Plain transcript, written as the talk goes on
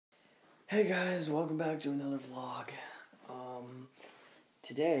Hey guys, welcome back to another vlog.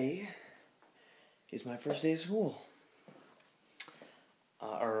 Today is my first day of school.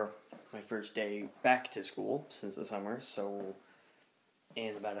 Or my first day back to school since the summer, so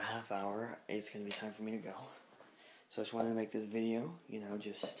in about a half hour, it's going to be time for me to go. So I just wanted to make this video,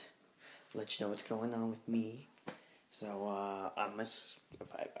 just let you know what's going on with me. So,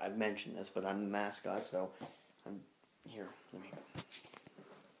 I've mentioned this, but I'm the mascot, so I'm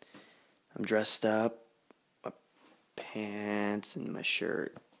dressed up, my pants and my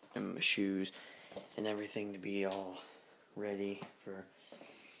shirt and my shoes and everything to be all ready for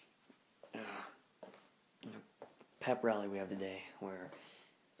pep rally we have today, where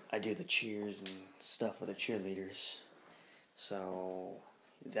I do the cheers and stuff with the cheerleaders. So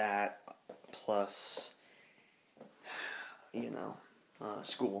that plus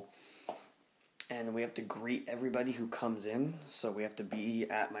school. And we have to greet everybody who comes in, so we have to be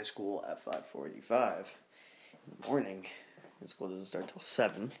at my school at 5:45 in the morning. And school doesn't start till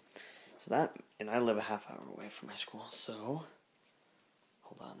 7. And I live a half hour away from my school, so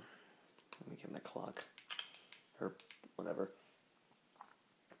hold on. Let me get my clock. Or whatever.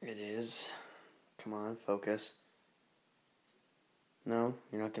 It is. Come on, focus. No,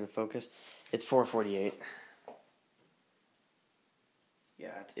 you're not going to focus. It's 4:48.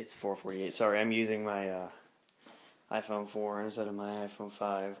 Yeah, it's 4:48. Sorry, I'm using my iPhone 4 instead of my iPhone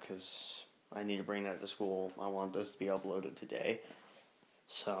 5 because I need to bring that to school. I want this to be uploaded today.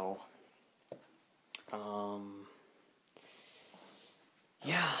 So,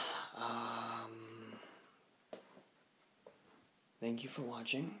 yeah. Thank you for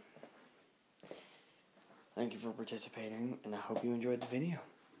watching. Thank you for participating, and I hope you enjoyed the video.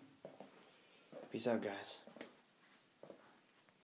 Peace out, guys.